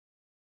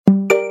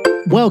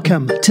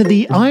Welcome to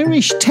the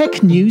Irish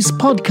Tech News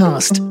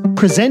Podcast,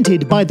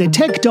 presented by the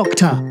tech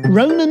doctor,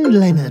 Ronan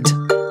Leonard.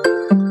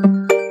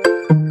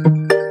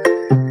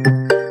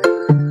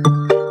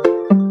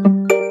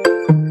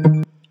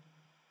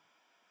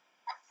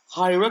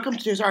 Hi, welcome to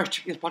today's Irish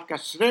Tech News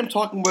Podcast. Today I'm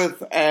talking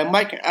with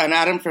Mike and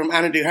Adam from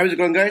Anadue. How's it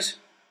going, guys?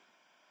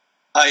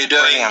 How are you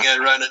doing,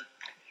 Ronan?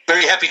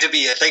 Very happy to be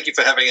here. Thank you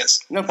for having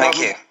us. No problem.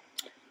 Thank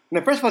you.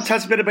 Now, first of all, tell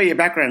us a bit about your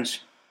backgrounds.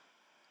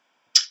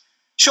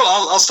 Sure,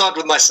 I'll start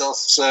with myself.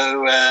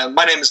 So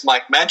my name is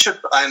Mike Manchip.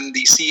 I'm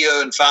the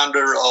CEO and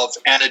founder of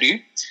Anadue.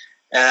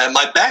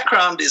 My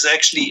background is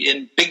actually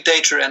in big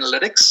data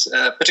analytics,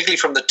 particularly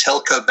from the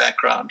telco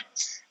background.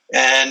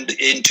 And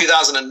in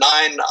 2009,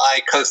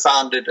 I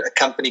co-founded a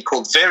company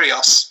called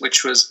Verios,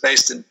 which was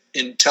based in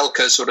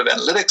telco sort of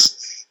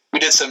analytics. We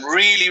did some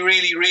really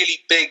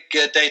big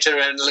data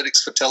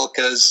analytics for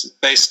telcos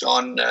based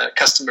on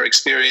customer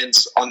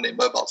experience on their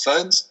mobile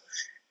phones,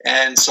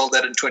 and sold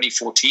that in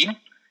 2014.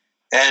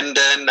 And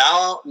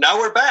now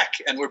we're back,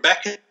 and we're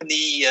back in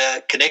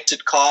the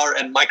connected car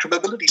and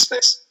micromobility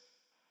space.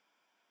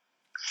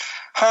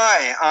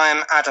 Hi,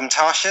 I'm Adam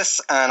Tarshis,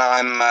 and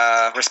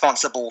I'm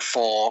responsible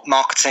for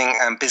marketing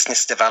and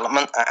business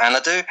development at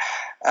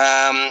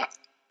Anadue.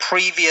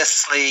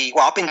 Previously,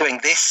 I've been doing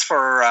this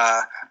for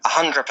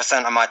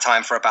 100% of my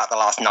time for about the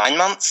last 9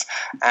 months.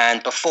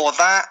 And before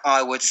that,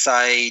 I would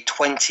say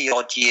 20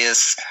 odd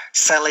years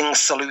selling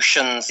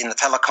solutions in the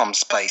telecom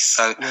space.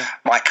 So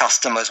my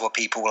customers were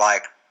people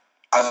like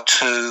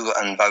O2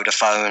 and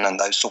Vodafone and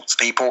those sorts of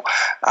people,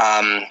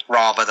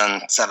 rather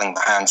than selling the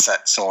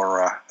handsets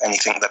or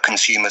anything that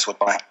consumers would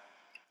buy.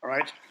 All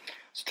right.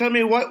 So tell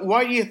me,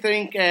 why do you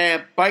think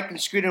bike and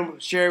scooter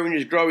sharing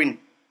is growing?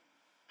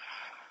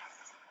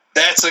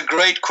 That's a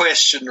great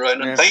question,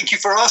 Ronan. Yeah. Thank you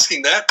for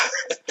asking that.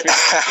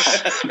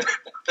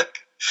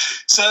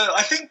 So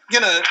I think,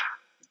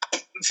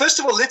 first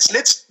of all,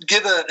 let's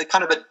give a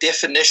kind of a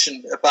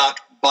definition about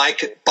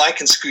bike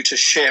and scooter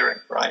sharing,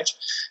 right?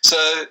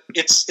 So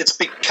it's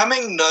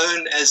becoming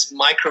known as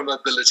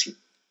micromobility.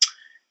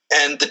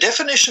 And the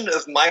definition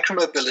of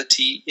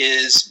micromobility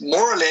is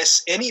more or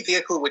less any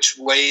vehicle which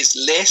weighs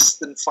less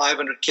than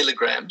 500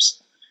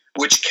 kilograms,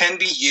 which can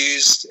be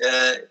used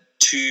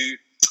to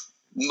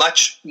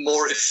much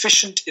more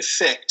efficient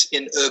effect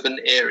in urban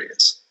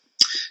areas.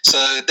 So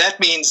that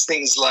means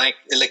things like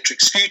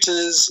electric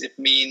scooters, it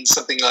means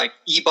something like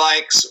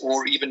e-bikes,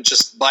 or even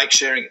just bike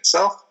sharing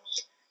itself.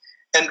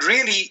 And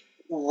really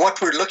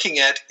what we're looking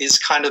at is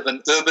kind of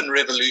an urban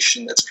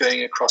revolution that's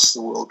going across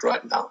the world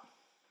right now.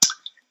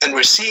 And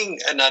we're seeing,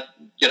 and I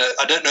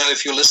don't know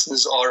if your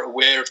listeners are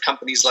aware of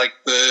companies like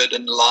Bird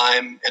and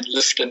Lime and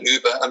Lyft and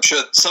Uber. I'm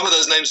sure some of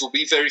those names will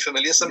be very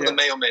familiar, some of them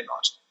may or may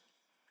not.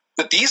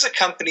 But these are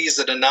companies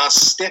that are now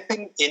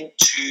stepping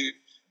into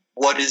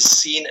what is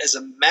seen as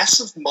a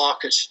massive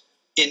market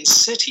in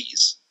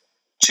cities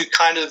to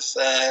kind of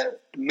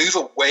move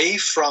away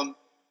from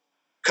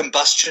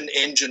combustion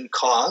engine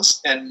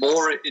cars and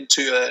more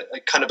into a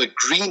kind of a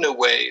greener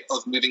way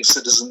of moving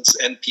citizens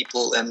and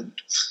people and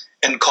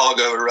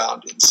cargo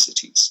around in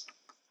cities.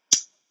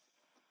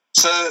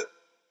 So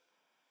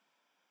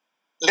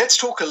let's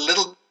talk a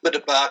little bit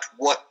about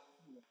what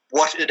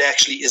it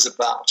actually is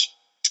about.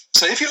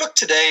 So if you look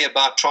today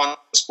about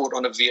transport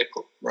on a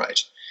vehicle, right,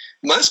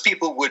 most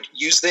people would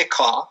use their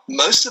car.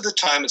 Most of the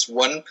time it's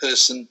one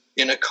person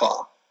in a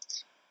car.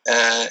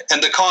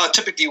 And the car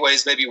typically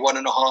weighs maybe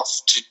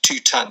 1.5 to 2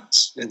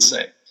 tons, let's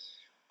say.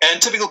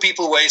 And typical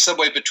people weigh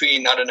somewhere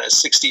between,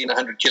 60 and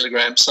 100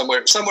 kilograms,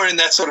 somewhere in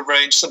that sort of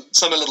range,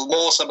 some a little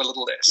more, some a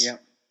little less. Yeah.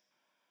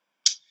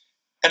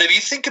 And if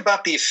you think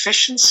about the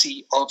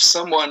efficiency of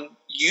someone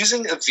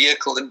using a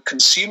vehicle and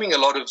consuming a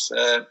lot of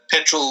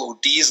petrol or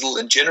diesel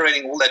and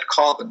generating all that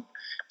carbon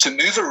to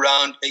move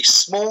around a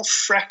small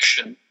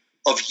fraction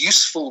of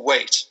useful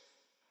weight,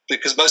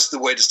 because most of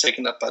the weight is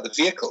taken up by the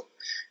vehicle,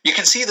 you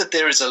can see that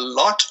there is a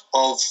lot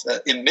of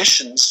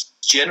emissions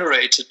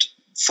generated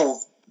for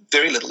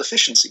very little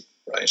efficiency,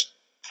 right?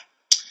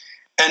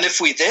 And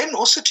if we then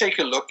also take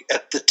a look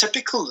at the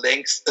typical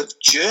length of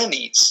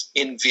journeys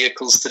in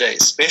vehicles today,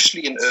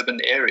 especially in urban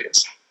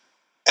areas,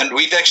 and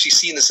we've actually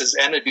seen this as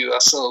Anadue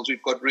ourselves,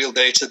 we've got real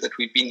data that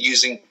we've been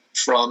using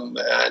from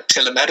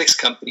telematics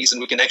companies,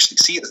 and we can actually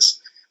see this.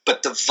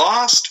 But the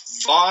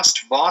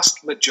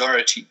vast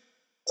majority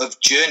of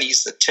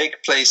journeys that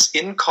take place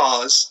in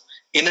cars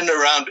in and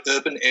around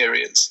urban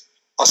areas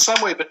are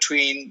somewhere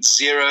between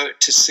 0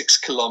 to 6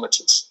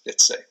 kilometers,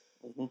 let's say.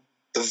 Mm-hmm.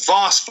 The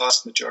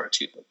vast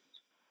majority of them.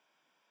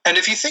 And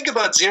if you think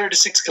about 0 to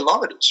 6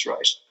 kilometers,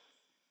 right,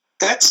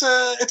 it's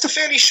a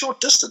fairly short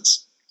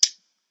distance.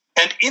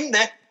 And in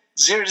that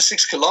 0 to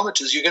 6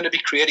 kilometers, you're going to be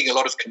creating a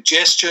lot of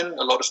congestion,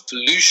 a lot of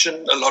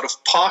pollution, a lot of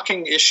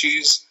parking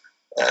issues,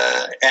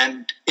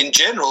 and in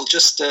general,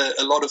 just a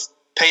lot of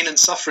pain and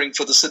suffering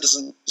for the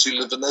citizens who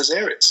live in those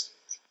areas.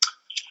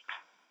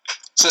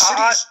 So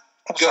cities,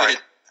 go ahead.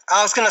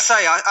 I was going to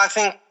say, I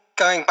think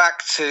going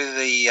back to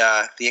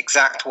the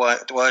exact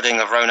wording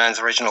of Ronan's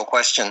original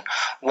question,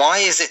 why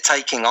is it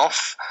taking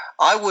off?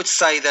 I would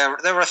say there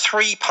are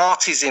three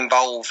parties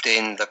involved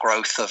in the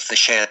growth of the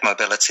shared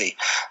mobility.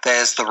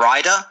 There's the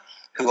rider,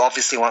 who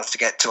obviously wants to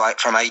get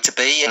from A to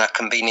B in a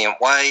convenient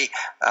way,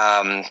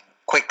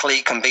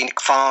 quickly, convenient,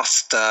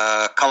 fast,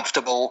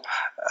 comfortable,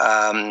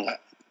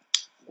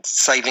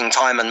 saving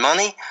time and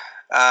money.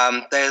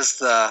 There's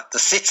the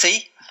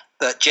city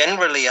that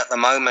generally at the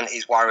moment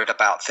is worried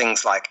about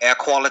things like air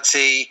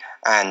quality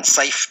and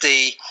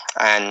safety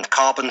and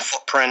carbon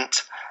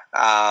footprint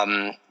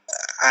and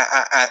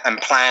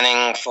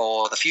planning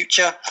for the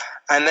future.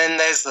 And then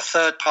there's the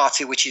third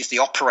party, which is the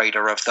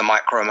operator of the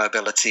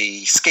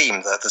micromobility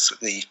scheme,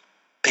 the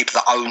people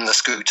that own the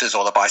scooters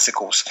or the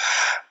bicycles.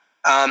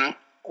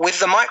 With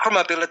the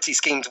micromobility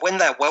schemes, when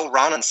they're well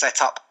run and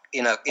set up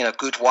in a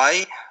good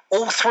way,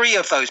 all three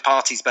of those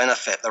parties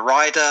benefit. The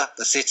rider,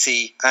 the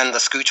city, and the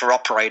scooter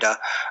operator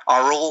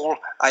are all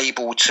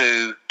able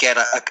to get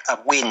a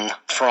win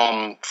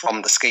from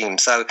the scheme.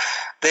 So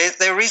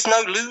there is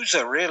no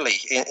loser really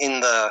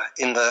in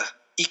the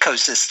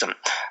ecosystem.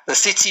 The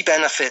city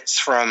benefits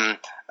from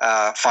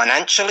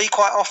financially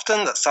quite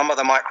often, that some of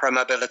the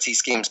micromobility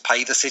schemes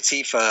pay the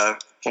city for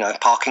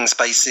parking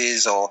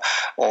spaces or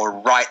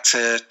right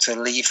to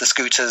leave the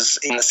scooters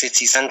in the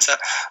city centre.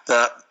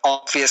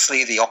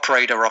 Obviously the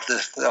operator of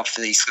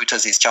the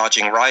scooters is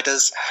charging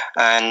riders,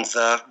 and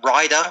the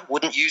rider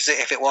wouldn't use it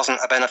if it wasn't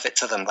a benefit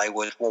to them. They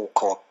would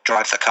walk or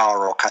drive the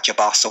car or catch a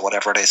bus or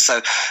whatever it is.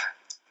 So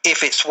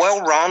if it's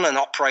well run and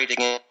operating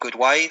in a good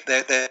way,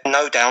 there's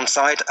no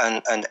downside,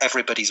 and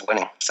everybody's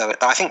winning. So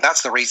I think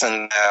that's the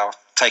reason they're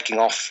taking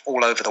off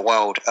all over the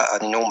world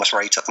at an enormous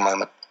rate at the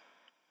moment.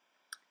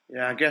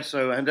 Yeah, I guess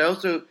so. And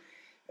also,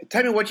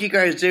 tell me what you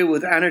guys do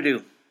with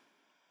Anadue.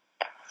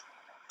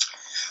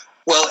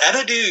 Well,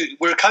 Anadue,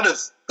 we're kind of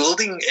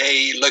building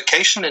a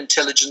location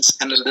intelligence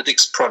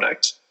analytics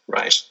product,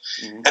 right?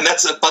 Mm-hmm. And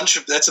that's a bunch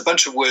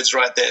of words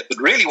right there. But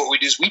really, what we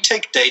do is we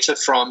take data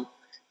from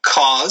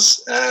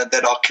cars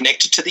that are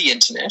connected to the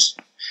internet,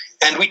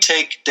 and we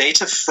take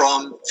data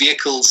from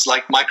vehicles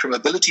like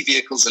micromobility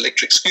vehicles,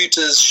 electric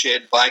scooters,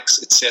 shared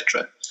bikes,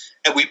 etc.,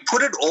 and we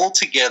put it all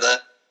together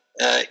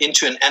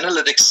into an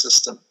analytics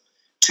system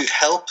to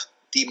help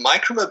the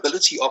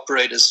micromobility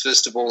operators,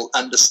 first of all,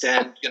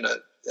 understand,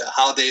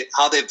 how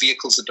their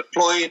vehicles are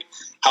deployed,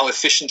 how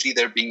efficiently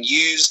they're being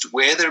used,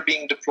 where they're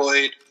being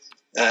deployed,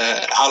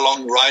 how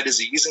long riders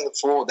are using them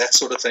for, that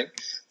sort of thing.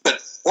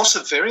 But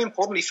also, very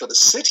importantly for the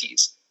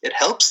cities, it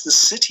helps the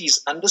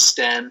cities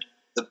understand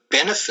the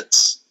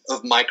benefits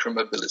of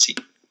micromobility.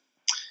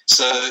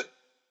 So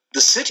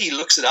the city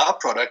looks at our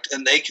product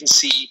and they can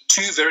see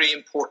two very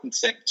important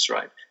things,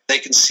 right? They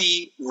can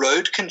see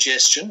road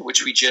congestion,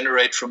 which we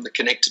generate from the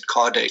connected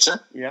car data,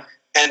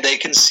 and they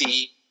can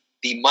see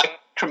the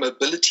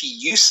micromobility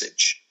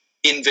usage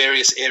in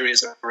various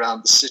areas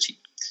around the city.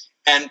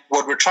 And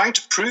what we're trying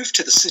to prove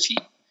to the city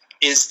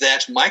is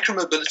that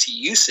micromobility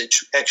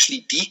usage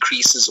actually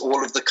decreases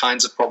all of the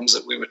kinds of problems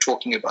that we were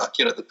talking about,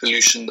 the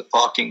pollution, the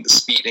parking, the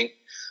speeding,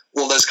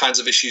 all those kinds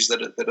of issues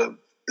that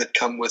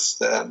come with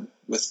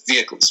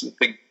vehicles,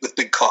 with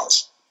big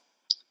cars.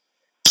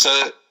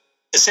 So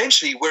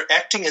essentially, we're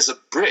acting as a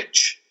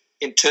bridge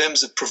in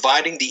terms of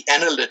providing the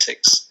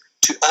analytics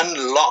to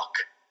unlock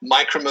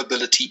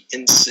micromobility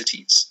in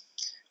cities.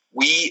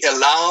 We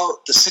allow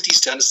the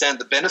cities to understand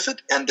the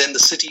benefit, and then the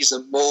cities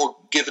are more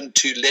given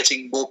to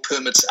letting more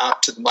permits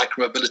out to the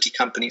micromobility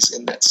companies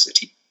in that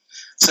city.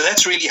 So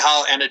that's really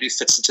how Anadue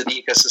fits into the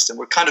ecosystem.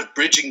 We're kind of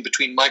bridging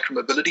between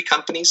micromobility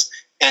companies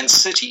and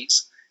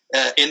cities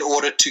in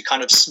order to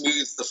kind of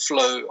smooth the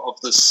flow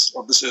of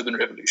this urban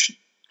revolution.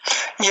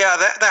 Yeah,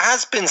 there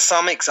has been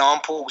some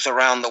examples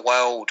around the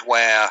world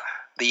where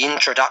the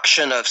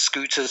introduction of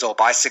scooters or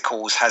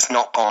bicycles has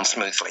not gone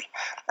smoothly.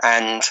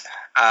 And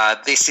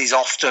this is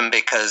often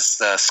because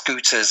the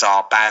scooters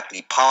are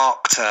badly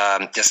parked,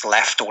 just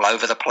left all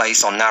over the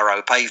place on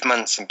narrow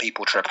pavements, and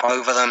people trip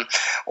over them,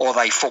 or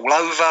they fall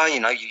over.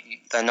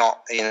 They're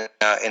not in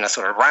a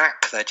sort of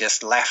rack; they're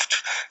just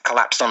left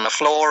collapsed on the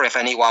floor. If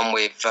anyone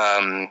with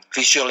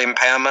visual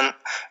impairment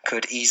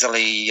could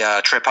easily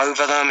trip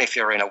over them. If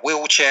you're in a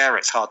wheelchair,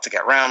 it's hard to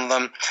get around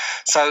them.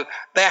 So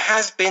there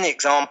has been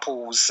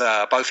examples,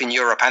 both in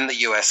Europe and the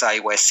USA,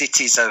 where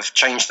cities have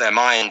changed their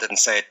mind and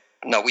said,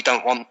 no, we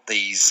don't want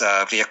these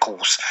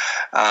vehicles.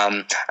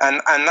 And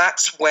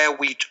that's where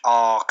we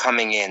are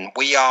coming in.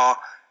 We are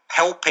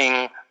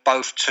helping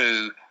both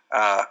to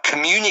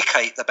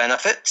communicate the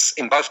benefits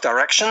in both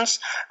directions,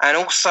 and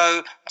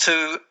also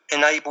to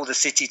enable the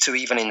city to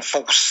even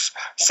enforce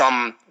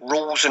some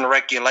rules and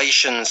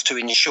regulations to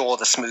ensure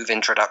the smooth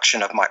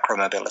introduction of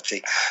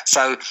micromobility.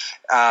 So,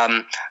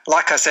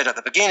 like I said at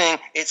the beginning,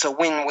 it's a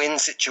win-win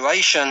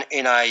situation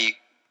in a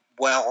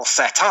well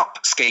set up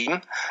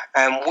scheme,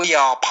 and we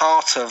are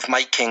part of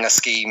making a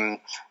scheme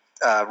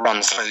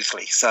run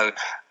smoothly. So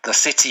the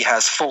city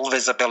has full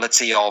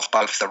visibility of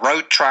both the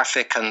road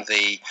traffic and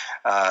the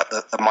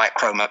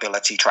micro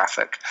mobility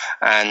traffic.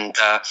 And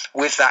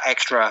with that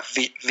extra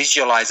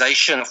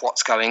visualization of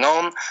what's going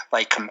on,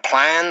 they can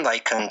plan, they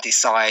can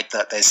decide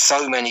that there's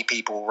so many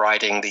people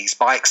riding these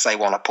bikes, they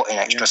want to put in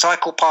extra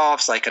cycle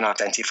paths, they can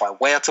identify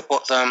where to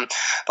put them,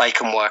 they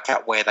can work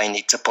out where they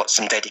need to put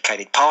some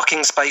dedicated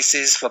parking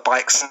spaces for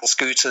bikes and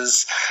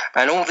scooters,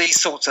 and all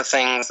these sorts of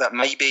things that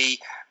maybe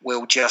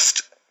will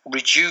just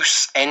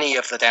reduce any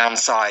of the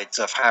downsides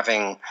of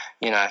having,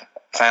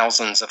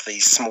 thousands of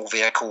these small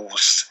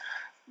vehicles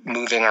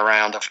moving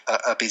around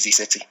a busy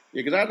city.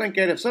 Yeah, because I don't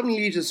get, if someone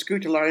leaves a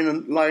scooter lying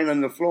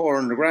on the floor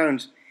on the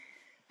ground,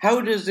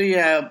 how does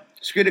the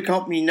scooter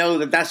company know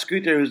that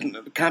scooter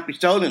can't be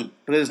stolen,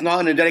 but it's not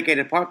in a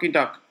dedicated parking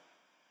dock?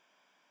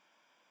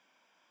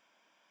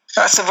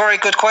 That's a very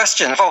good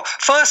question. Well,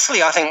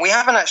 firstly, I think we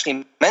haven't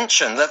actually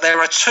mentioned that there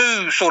are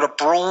two sort of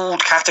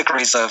broad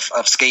categories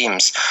of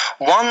schemes.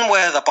 One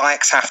where the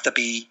bikes have to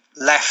be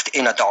left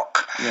in a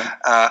dock,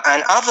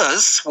 and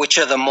others, which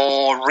are the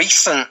more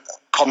recent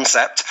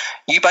concept,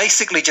 you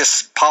basically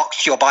just park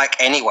your bike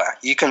anywhere.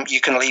 You can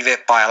leave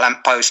it by a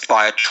lamppost,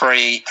 by a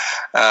tree,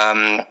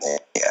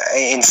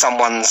 in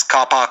someone's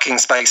car parking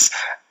space,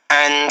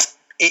 and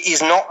it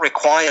is not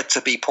required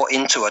to be put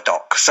into a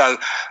dock. So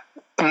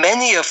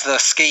many of the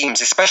schemes,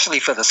 especially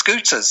for the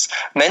scooters,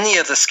 many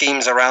of the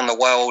schemes around the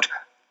world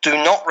do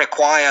not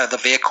require the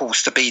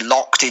vehicles to be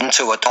locked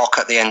into a dock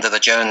at the end of the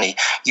journey.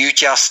 You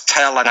just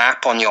tell an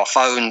app on your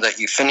phone that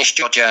you finished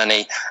your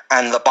journey,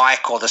 and the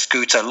bike or the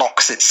scooter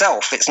locks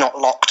itself. It's not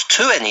locked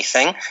to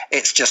anything,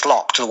 it's just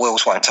locked. The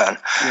wheels won't turn.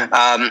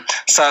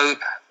 So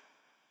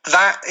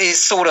that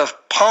is sort of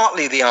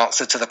partly the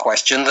answer to the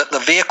question, that the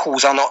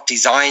vehicles are not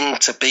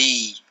designed to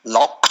be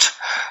locked.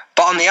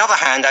 But on the other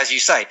hand, as you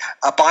say,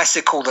 a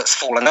bicycle that's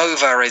fallen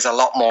over is a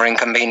lot more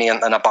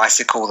inconvenient than a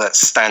bicycle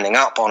that's standing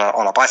up on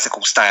a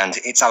bicycle stand,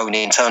 its own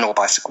internal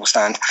bicycle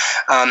stand.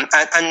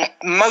 And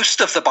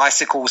most of the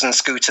bicycles and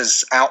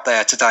scooters out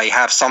there today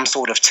have some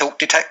sort of tilt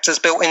detectors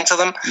built into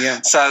them.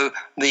 So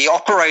the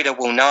operator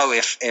will know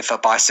if a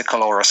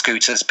bicycle or a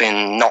scooter's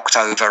been knocked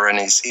over and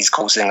is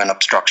causing an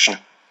obstruction.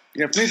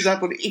 Yeah, for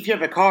example, if you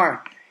have a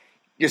car,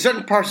 there's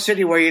certain parts of the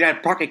city where you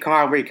don't park a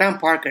car where you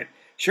can't park it.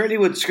 Surely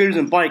with scooters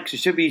and bikes, there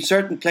should be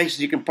certain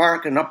places you can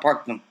park and not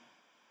park them.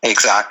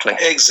 Exactly,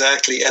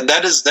 and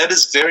that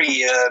is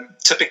very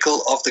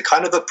typical of the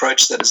kind of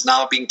approach that is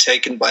now being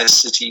taken by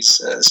cities,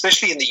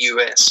 especially in the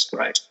US,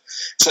 right?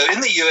 So in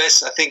the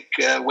US, I think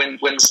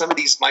when some of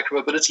these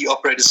micromobility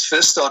operators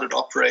first started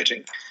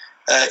operating,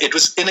 it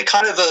was in a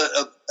kind of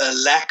a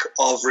lack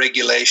of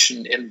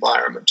regulation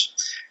environment.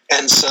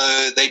 And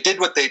so they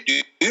did what they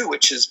do,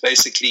 which is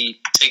basically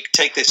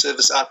take their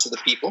service out to the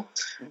people.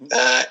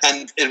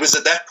 And it was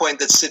at that point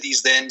that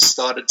cities then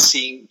started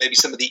seeing maybe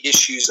some of the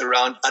issues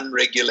around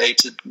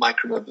unregulated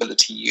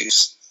micromobility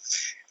use.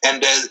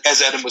 And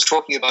as Adam was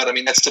talking about, I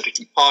mean, that's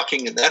typically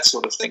parking and that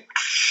sort of thing.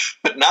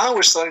 But now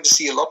we're starting to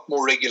see a lot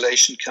more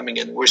regulation coming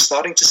in. We're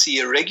starting to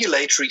see a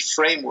regulatory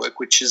framework,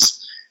 which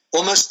is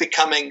almost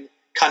becoming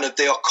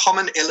there are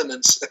common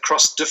elements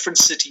across different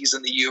cities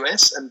in the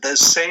US, and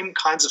those same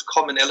kinds of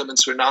common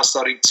elements we're now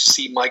starting to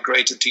see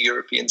migrated to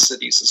European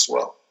cities as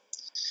well.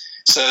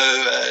 So,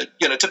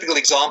 typical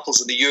examples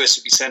in the US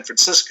would be San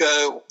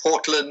Francisco or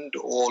Portland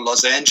or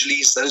Los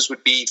Angeles. Those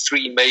would be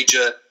three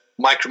major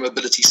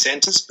micromobility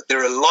centers, but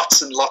there are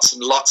lots and lots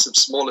and lots of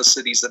smaller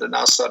cities that are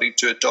now starting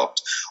to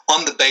adopt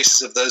on the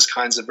basis of those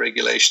kinds of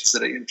regulations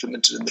that are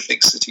implemented in the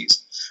big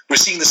cities. We're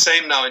seeing the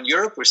same now in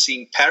Europe. We're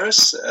seeing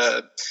Paris.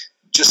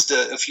 Just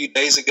a few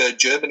days ago,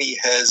 Germany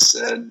has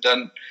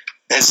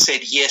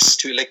said yes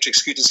to electric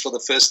scooters for the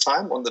first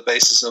time on the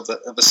basis of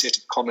a set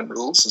of common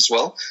rules as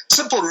well.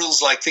 Simple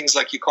rules like things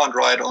like you can't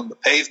ride on the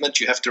pavement,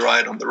 you have to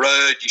ride on the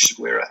road, you should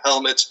wear a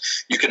helmet,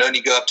 you can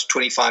only go up to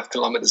 25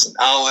 kilometers an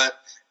hour,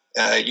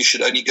 you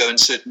should only go in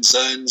certain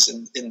zones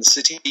in the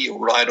city or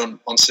ride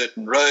on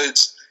certain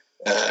roads.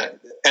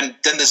 And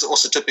then there's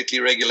also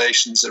typically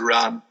regulations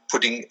around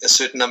putting a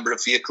certain number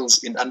of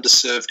vehicles in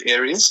underserved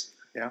areas.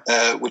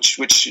 Which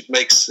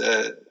makes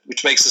the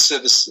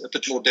service a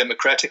bit more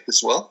democratic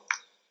as well.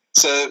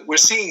 So we're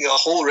seeing a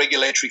whole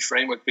regulatory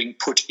framework being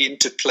put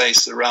into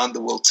place around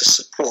the world to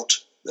support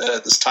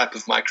this type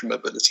of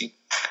micromobility.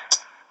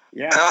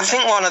 And I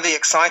think one of the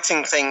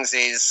exciting things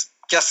is,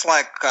 just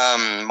like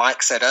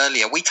Mike said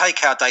earlier, we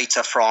take our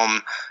data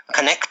from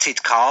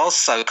connected cars,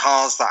 so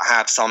cars that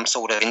have some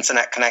sort of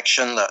internet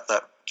connection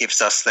that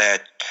gives us their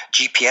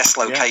GPS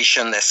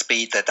location, their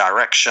speed, their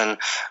direction,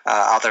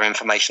 other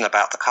information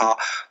about the car.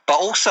 But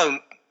also,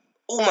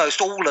 almost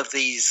all of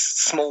these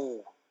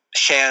small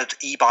shared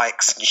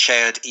e-bikes and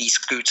shared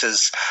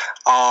e-scooters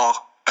are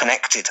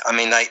connected. I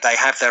mean, they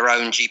have their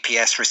own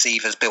GPS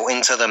receivers built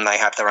into them. They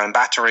have their own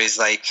batteries.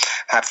 They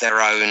have their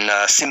own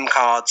SIM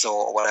cards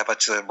or whatever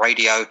to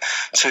radio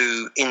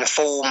to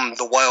inform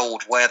the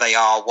world where they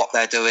are, what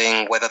they're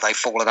doing, whether they've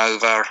fallen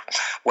over,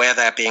 where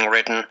they're being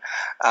ridden.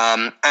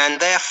 And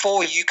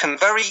therefore, you can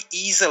very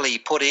easily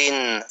put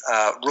in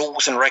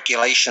rules and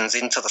regulations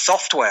into the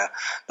software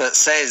that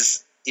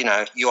says,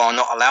 you are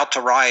not allowed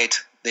to ride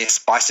this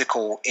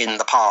bicycle in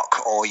the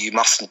park, or you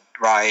mustn't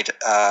ride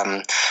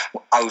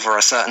over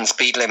a certain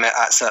speed limit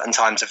at certain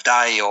times of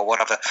day or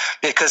whatever,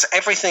 because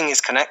everything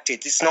is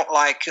connected. It's not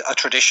like a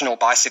traditional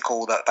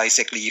bicycle that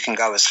basically you can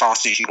go as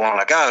fast as you want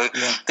to go.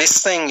 Yeah.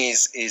 This thing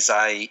is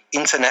a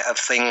Internet of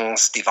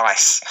Things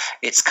device.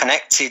 It's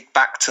connected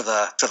back to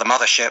the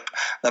mothership.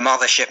 The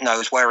mothership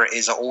knows where it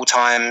is at all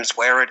times,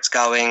 where it's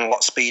going,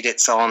 what speed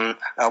it's on,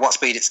 what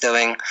speed it's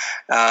doing.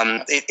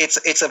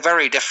 It's a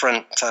very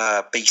different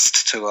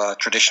beast to a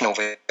traditional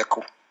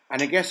vehicle.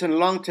 And I guess in the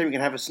long term, you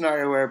can have a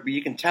scenario where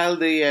you can tell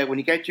when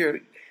you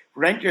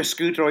rent your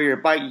scooter or your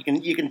bike,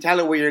 you can tell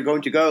it where you're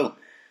going to go,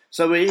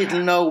 so it'll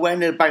know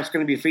when the bike's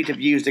going to be free to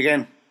be used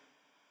again.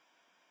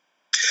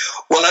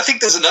 Well, I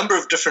think there's a number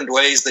of different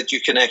ways that you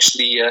can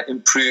actually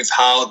improve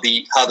how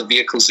the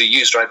vehicles are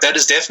used. Right, that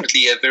is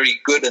definitely a very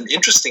good and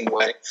interesting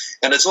way,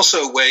 and it's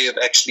also a way of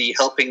actually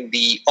helping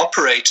the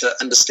operator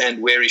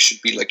understand where he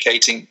should be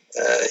locating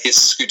his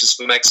scooters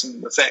for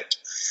maximum effect.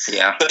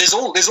 Yeah, but there's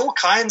all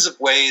kinds of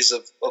ways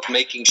of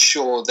making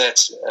sure that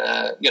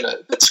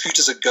that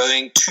scooters are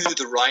going to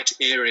the right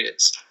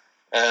areas.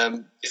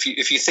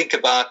 If you think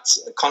about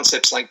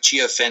concepts like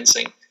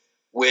geofencing,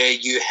 where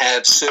you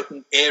have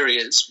certain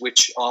areas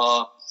which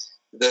are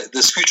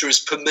the scooter is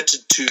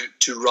permitted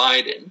to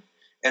ride in,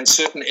 and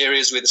certain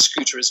areas where the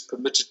scooter is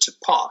permitted to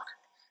park,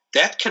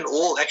 that can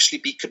all actually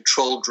be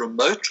controlled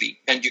remotely,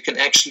 and you can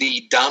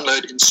actually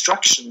download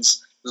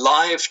instructions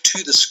live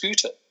to the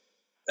scooter.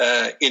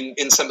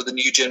 In some of the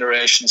new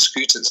generation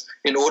scooters,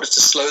 in order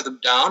to slow them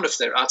down if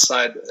they're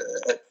outside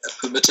a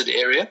permitted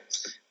area,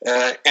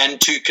 and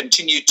to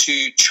continue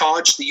to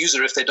charge the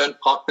user if they don't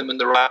park them in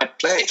the right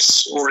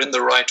place or in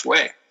the right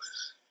way.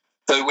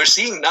 So we're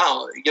seeing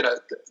now,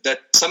 that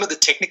some of the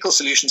technical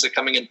solutions are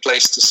coming in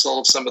place to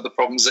solve some of the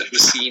problems that were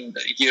seen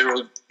a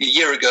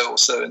year ago or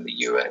so in the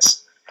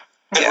US.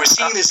 And we're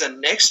seeing there's a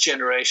next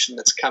generation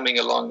that's coming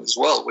along as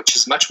well, which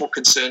is much more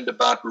concerned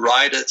about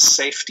rider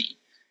safety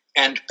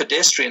and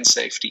pedestrian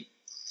safety.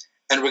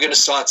 And we're going to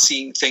start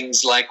seeing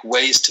things like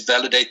ways to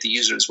validate the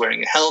user is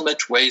wearing a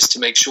helmet, ways to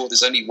make sure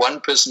there's only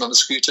one person on the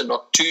scooter,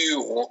 not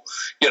two, or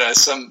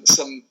some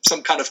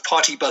kind of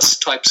party bus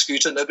type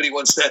scooter. Nobody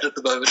wants that at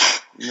the moment.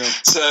 Yeah.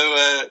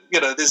 So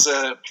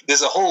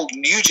there's a whole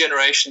new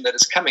generation that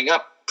is coming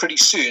up pretty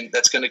soon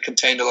that's going to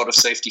contain a lot of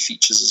safety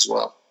features as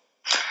well.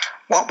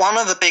 Well, one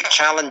of the big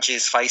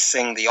challenges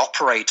facing the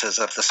operators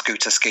of the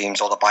scooter schemes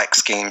or the bike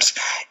schemes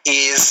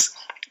is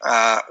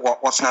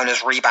what's known as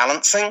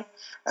rebalancing.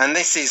 And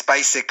this is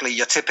basically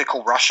your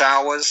typical rush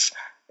hours.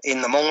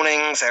 In the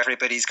mornings,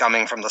 everybody's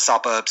coming from the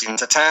suburbs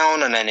into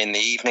town, and then in the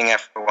evening,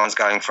 everyone's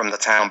going from the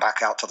town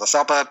back out to the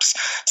suburbs.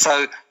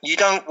 So you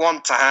don't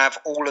want to have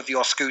all of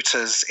your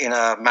scooters in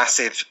a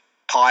massive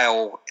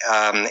pile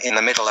in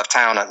the middle of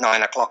town at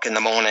 9 o'clock in the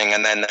morning,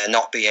 and then there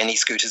not be any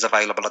scooters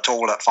available at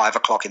all at 5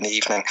 o'clock in the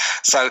evening.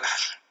 So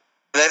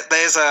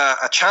there's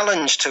a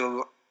challenge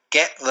to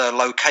get the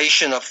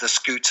location of the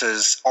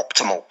scooters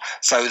optimal,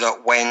 so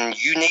that when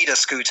you need a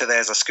scooter,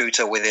 there's a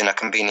scooter within a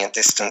convenient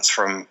distance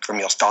from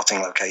your starting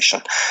location.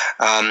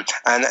 And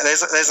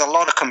there's a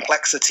lot of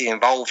complexity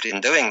involved in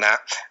doing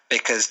that,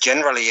 because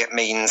generally it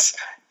means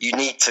you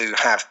need to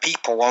have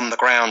people on the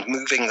ground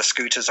moving the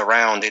scooters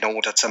around in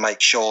order to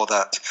make sure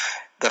that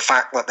the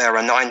fact that there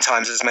are 9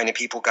 times as many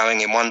people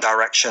going in one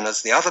direction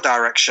as the other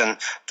direction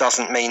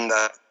doesn't mean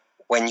that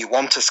when you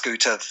want a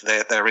scooter,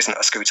 there isn't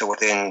a scooter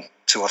within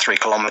 2 or 3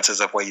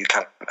 kilometers of where you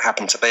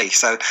happen to be.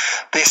 So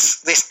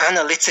this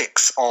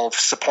analytics of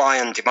supply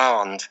and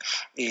demand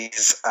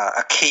is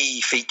a key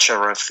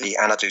feature of the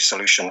Anadue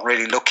solution,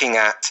 really looking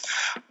at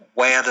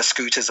where the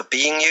scooters are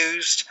being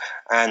used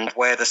and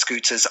where the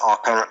scooters are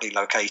currently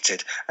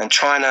located, and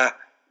trying to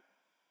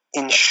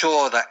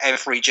ensure that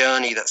every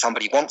journey that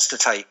somebody wants to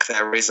take,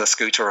 there is a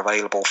scooter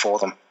available for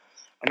them.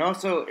 And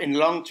also, in the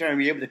long term,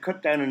 you're able to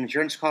cut down on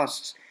insurance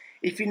costs.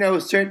 If you know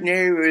certain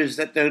areas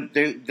that they're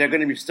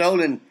going to be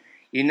stolen,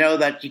 you know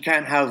that you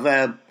can't have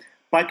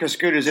bike or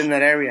scooters in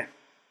that area.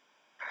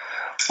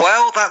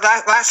 Well,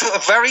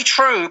 that's very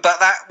true, but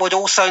that would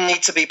also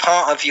need to be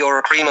part of your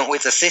agreement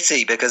with the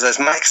city, because as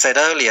Mike said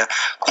earlier,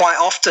 quite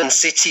often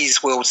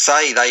cities will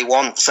say they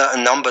want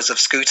certain numbers of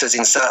scooters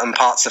in certain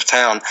parts of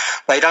town.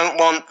 They don't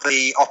want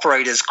the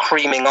operators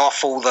creaming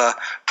off all the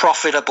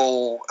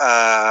profitable,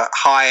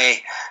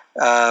 high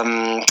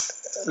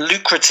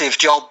lucrative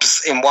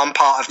jobs in one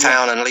part of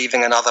town and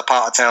leaving another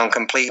part of town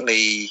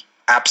completely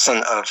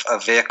absent of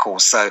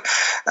vehicles. So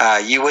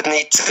you would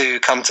need to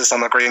come to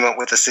some agreement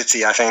with the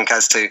city, I think,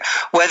 as to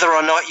whether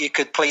or not you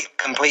could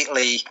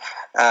completely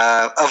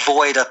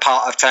avoid a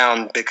part of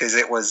town because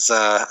it was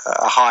a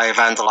high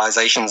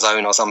vandalization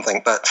zone or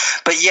something. But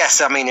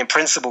yes, I mean, in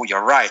principle,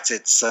 you're right.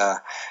 It's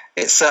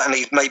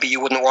certainly, maybe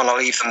you wouldn't want to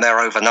leave them there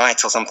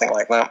overnight or something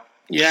like that.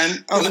 Yeah,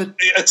 and also,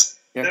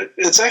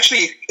 it's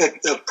actually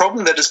a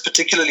problem that is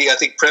particularly, I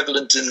think,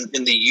 prevalent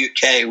in the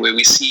UK, where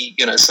we see,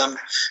 some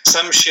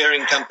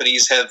sharing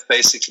companies have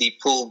basically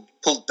pulled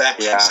back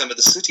from some of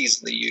the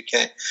cities in the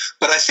UK.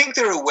 But I think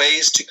there are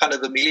ways to kind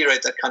of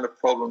ameliorate that kind of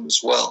problem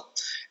as well.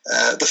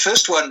 The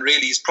first one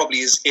really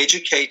is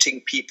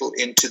educating people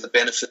into the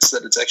benefits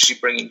that it's actually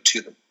bringing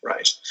to them,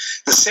 right?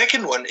 The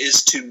second one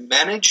is to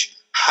manage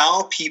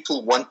how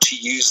people want to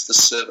use the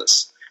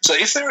service. So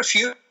if there are a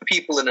few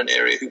people in an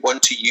area who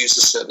want to use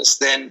the service,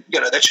 then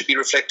that should be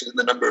reflected in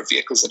the number of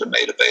vehicles that are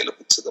made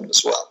available to them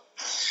as well.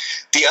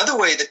 The other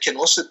way that can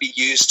also be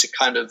used to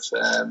kind of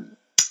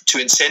to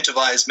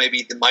incentivize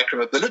maybe the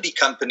micromobility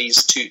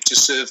companies to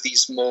serve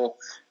these more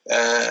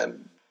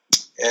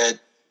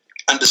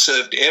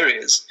underserved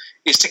areas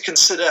is to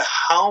consider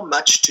how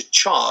much to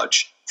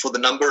charge for the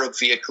number of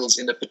vehicles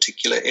in a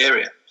particular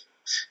area.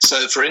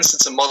 So, for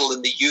instance, a model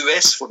in the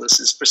US for this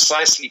is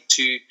precisely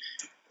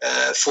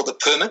for the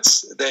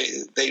permits.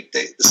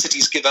 The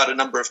cities give out a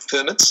number of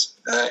permits,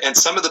 and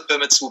some of the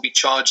permits will be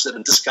charged at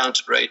a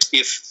discounted rate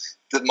if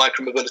the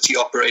micromobility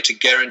operator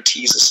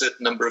guarantees a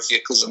certain number of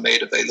vehicles are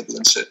made available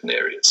in certain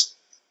areas.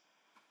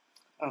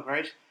 Oh,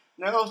 great.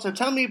 Now, also,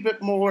 tell me a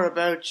bit more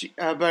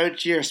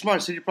about your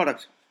smart city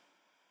product.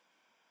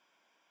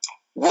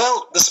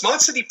 Well, the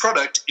smart city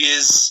product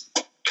is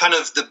kind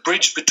of the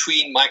bridge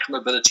between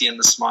micromobility and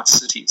the smart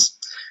cities.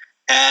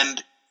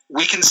 And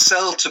we can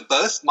sell to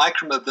both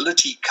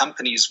micromobility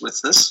companies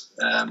with this,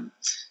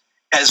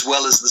 as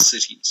well as the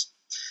cities.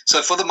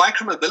 So for the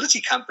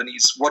micromobility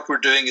companies, what we're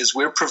doing is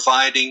we're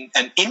providing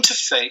an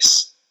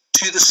interface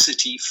to the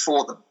city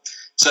for them.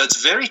 So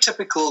it's very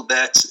typical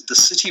that the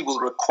city will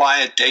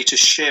require data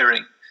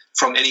sharing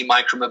from any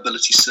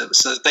micromobility service,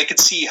 so that they can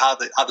see how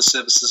the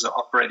services are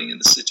operating in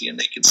the city, and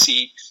they can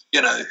see,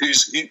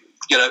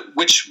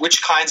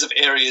 which kinds of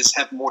areas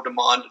have more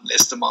demand and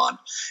less demand,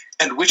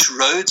 and which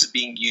roads are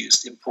being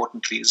used,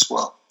 importantly as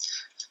well.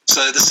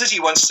 So the city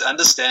wants to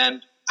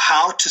understand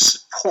how to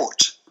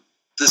support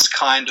this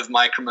kind of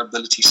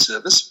micromobility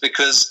service,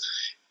 because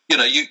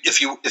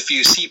if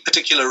you see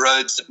particular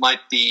roads that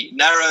might be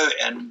narrow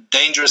and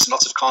dangerous and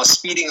lots of cars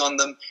speeding on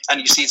them, and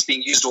you see it's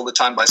being used all the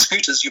time by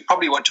scooters, you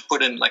probably want to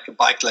put in like a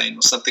bike lane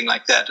or something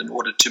like that in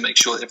order to make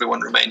sure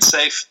everyone remains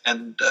safe.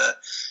 And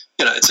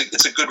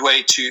it's a good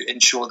way to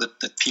ensure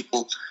that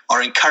people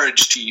are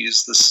encouraged to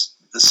use this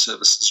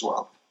service as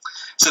well.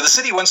 So the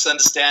city wants to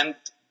understand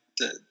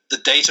the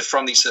data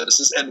from these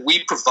services, and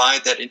we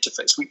provide that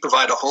interface. We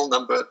provide a whole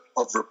number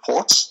of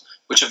reports,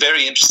 which are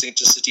very interesting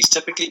to cities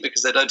typically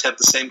because they don't have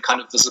the same kind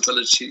of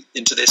visibility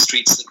into their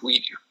streets that we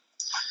do.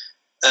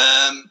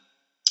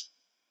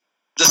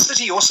 The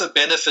city also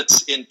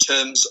benefits in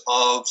terms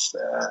of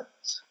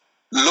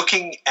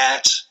looking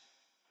at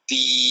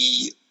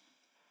the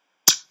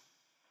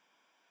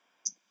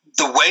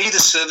way the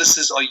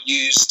services are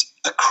used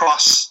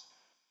across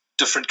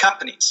different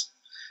companies.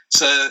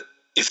 So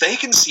if they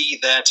can see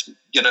that,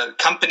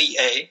 company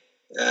A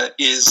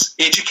is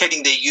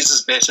educating their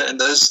users better, and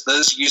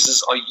those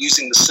users are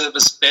using the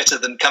service better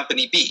than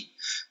company B,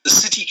 the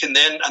city can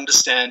then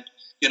understand,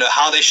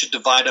 how they should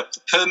divide up the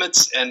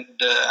permits and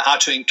how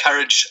to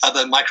encourage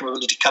other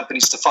micromobility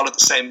companies to follow the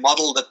same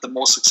model that the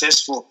more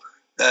successfully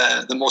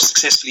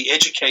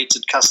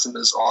educated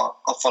customers are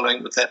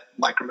following with that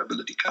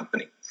micromobility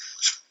company.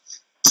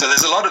 So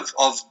there's a lot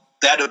of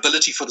that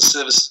ability for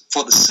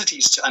the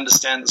cities to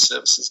understand the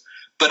services,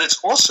 but it's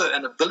also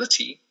an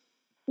ability.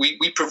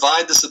 We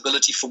provide this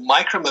ability for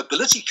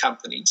micromobility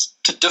companies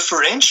to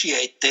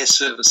differentiate their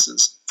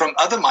services from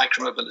other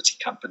micromobility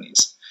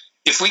companies.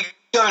 If we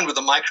go in with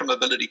a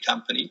micromobility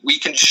company, we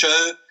can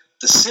show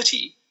the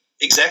city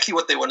exactly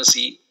what they want to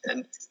see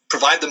and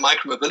provide the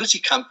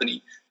micromobility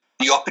company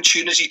the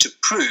opportunity to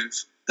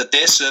prove that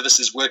their service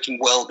is working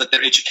well, that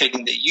they're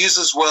educating their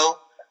users well,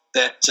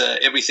 that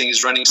everything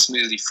is running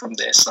smoothly from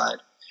their side.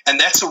 And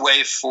that's a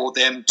way for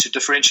them to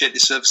differentiate their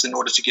service in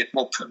order to get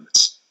more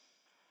permits.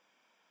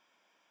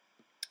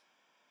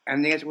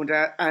 Anything else you want to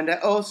add? And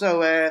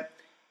also,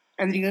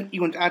 anything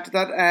you want to add to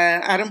that,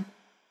 Adam?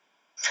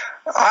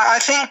 I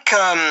think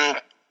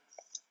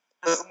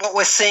what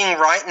we're seeing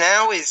right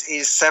now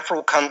is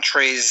several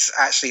countries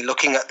actually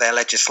looking at their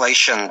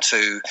legislation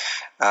to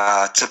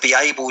be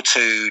able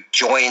to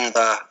join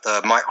the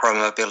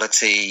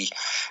micromobility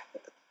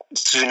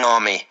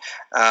tsunami.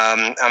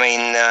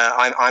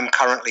 I'm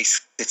currently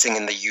sitting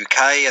in the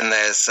UK, and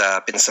there's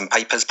been some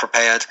papers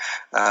prepared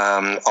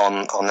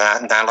on that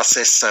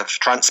analysis of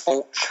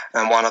transport.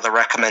 And one of the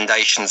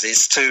recommendations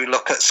is to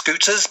look at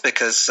scooters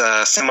because,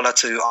 similar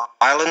to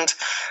Ireland,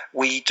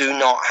 we do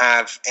not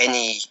have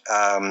any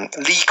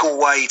legal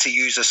way to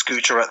use a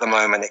scooter at the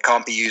moment. It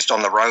can't be used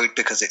on the road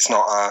because it's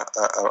not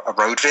a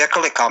road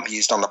vehicle. It can't be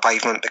used on the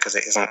pavement because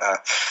it isn't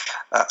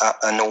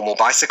a normal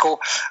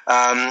bicycle.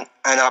 And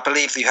I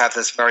believe you have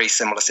this very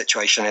similar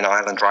situation in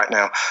Ireland right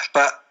now.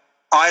 But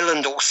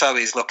Ireland also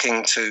is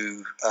looking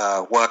to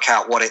work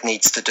out what it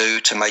needs to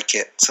do to make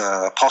it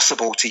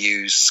possible to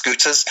use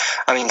scooters.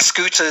 I mean,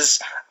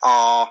 scooters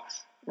are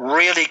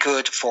really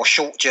good for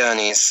short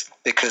journeys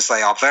because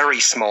they are very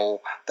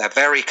small, they're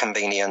very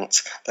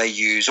convenient, they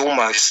use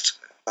almost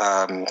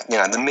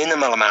the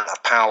minimal amount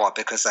of power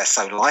because they're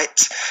so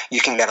light.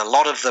 You can get a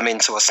lot of them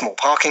into a small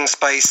parking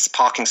space.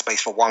 Parking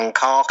space for one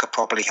car could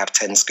probably have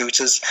 10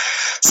 scooters.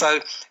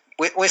 So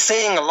we're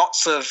seeing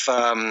lots of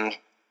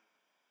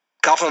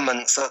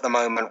governments at the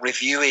moment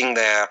reviewing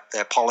their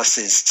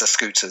policies to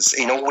scooters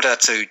in order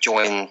to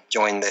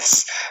join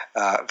this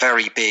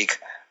very big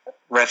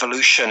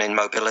revolution in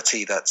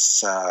mobility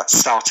that's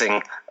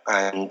starting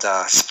and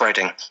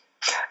spreading.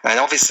 And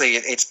obviously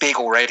it's big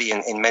already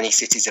in many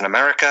cities in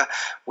America.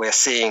 We're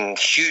seeing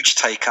huge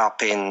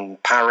take-up in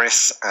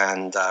Paris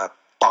and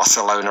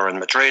Barcelona and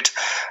Madrid.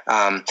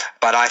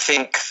 But I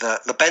think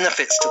the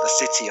benefits to the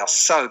city are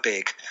so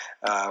big,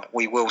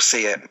 we will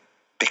see it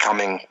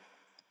becoming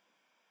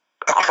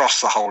across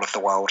the whole of the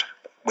world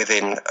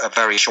within a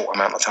very short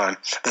amount of time.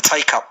 The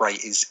take-up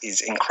rate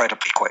is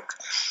incredibly quick.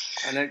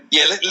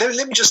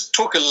 Let me just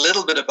talk a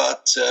little bit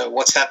about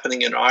what's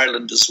happening in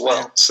Ireland as well.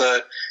 Yeah.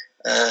 So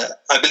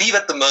I believe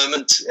at the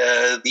moment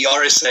the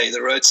RSA,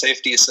 the Road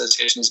Safety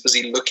Association, is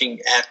busy looking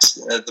at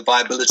the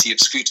viability of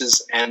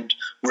scooters and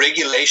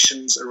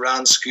regulations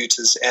around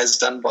scooters as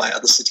done by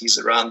other cities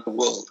around the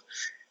world.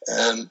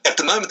 At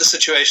the moment, the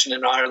situation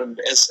in Ireland,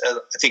 as I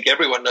think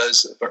everyone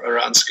knows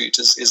around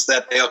scooters, is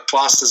that they are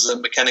classed as a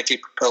mechanically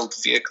propelled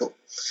vehicle,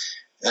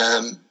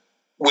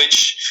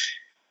 which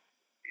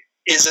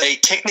is a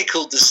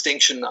technical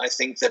distinction, I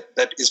think,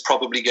 that is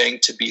probably going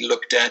to be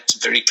looked at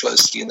very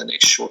closely in the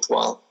next short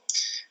while.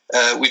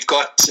 We've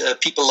got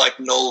people like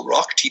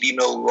TD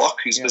Noel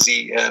Rock, who's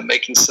busy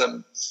making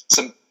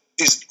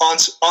is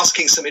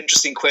asking some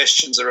interesting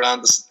questions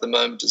around this at the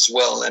moment as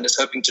well, and is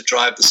hoping to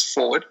drive this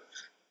forward.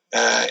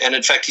 And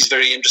in fact, he's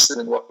very interested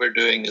in what we're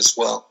doing as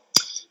well.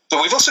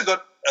 But we've also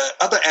got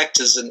other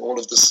actors in all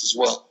of this as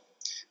well,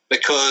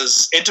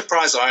 because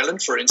Enterprise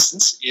Ireland, for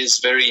instance, is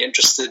very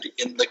interested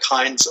in the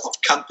kinds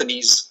of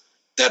companies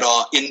that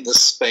are in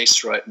this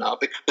space right now,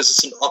 because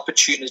it's an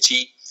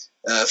opportunity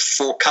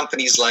for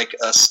companies like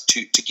us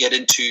to get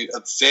into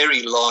a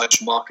very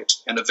large market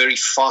and a very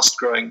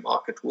fast-growing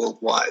market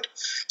worldwide.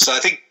 So I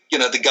think,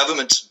 the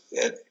government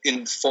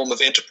in the form of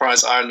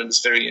Enterprise Ireland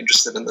is very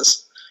interested in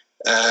this.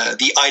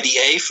 The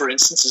IDA, for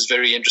instance, is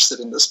very interested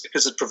in this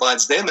because it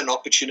provides them an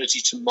opportunity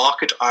to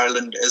market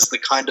Ireland as the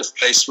kind of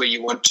place where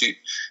you want to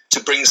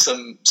bring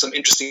some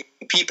interesting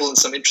people and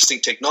some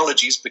interesting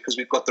technologies, because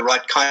we've got the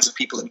right kinds of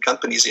people and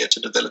companies here to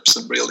develop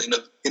some real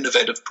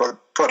innovative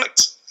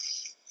products.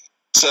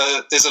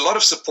 So there's a lot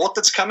of support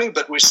that's coming,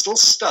 but we're still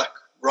stuck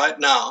right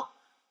now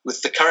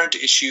with the current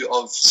issue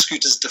of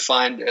scooters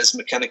defined as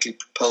mechanically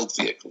propelled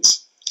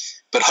vehicles.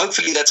 But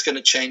hopefully that's going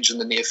to change in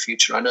the near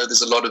future. I know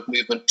there's a lot of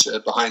movement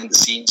behind the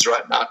scenes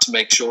right now to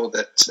make sure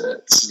that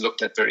this is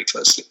looked at very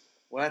closely.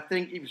 Well, I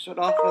think if you start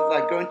off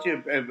with going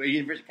to a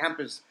university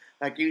campus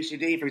like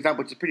UCD, for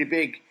example, which is pretty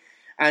big,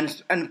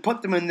 and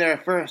put them in there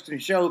first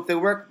and show if they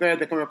work there,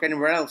 they can work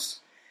anywhere else.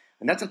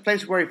 And that's a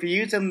place where if you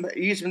use them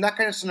in that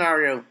kind of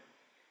scenario,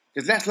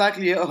 there's less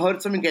likely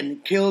of someone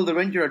getting killed or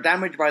injured or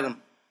damaged by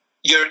them.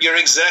 You're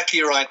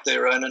exactly right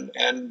there, Ronan.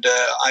 And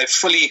I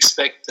fully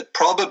expect that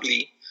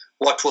probably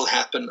what will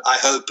happen, I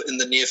hope, in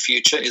the near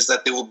future is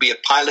that there will be a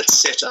pilot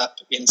set up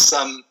in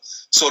some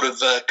sort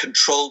of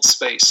controlled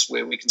space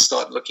where we can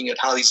start looking at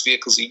how these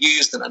vehicles are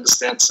used and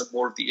understand some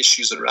more of the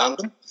issues around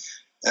them.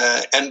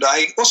 And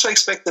I also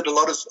expect that a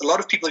lot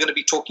of people are going to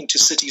be talking to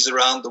cities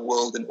around the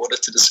world in order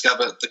to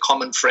discover the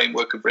common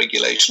framework of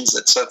regulations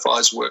that so far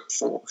has worked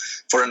for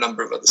a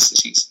number of other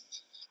cities.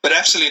 But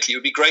absolutely, it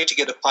would be great to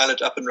get a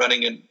pilot up and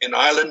running in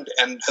Ireland,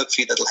 and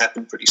hopefully that'll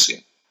happen pretty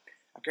soon.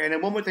 Okay, and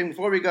then one more thing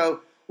before we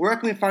go. Where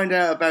can we find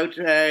out about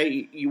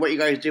what you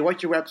guys do?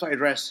 What's your website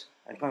address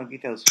and contact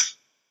details?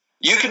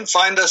 You can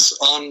find us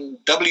on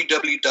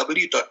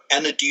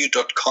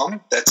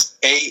www.anadue.com. That's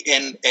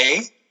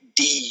ANADUE.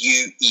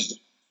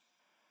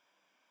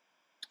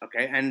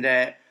 Okay, and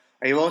are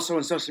you also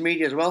on social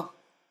media as well?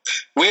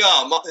 We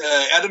are.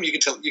 Adam, you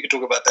can talk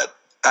about that.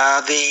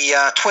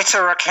 The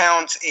Twitter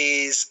account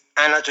is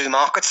Anadue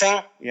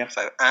Marketing. Yeah.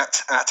 So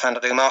at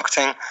Anadue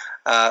Marketing,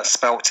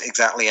 spelt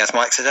exactly as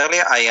Mike said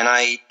earlier,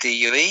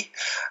 ANADUE.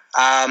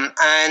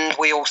 And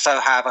we also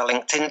have a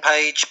LinkedIn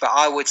page, but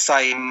I would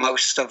say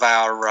most of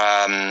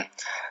our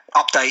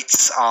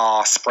updates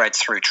are spread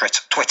through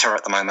Twitter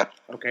at the moment.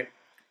 Okay,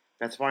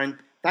 that's fine.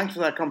 thanks for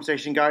that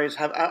conversation, guys.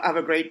 Have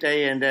a great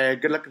day and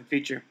good luck in the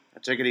future.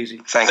 Take it easy.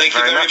 Thank you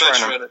very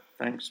much, Ronan.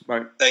 Thanks.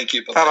 Bye. Thank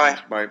you.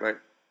 Bye-bye. Bye.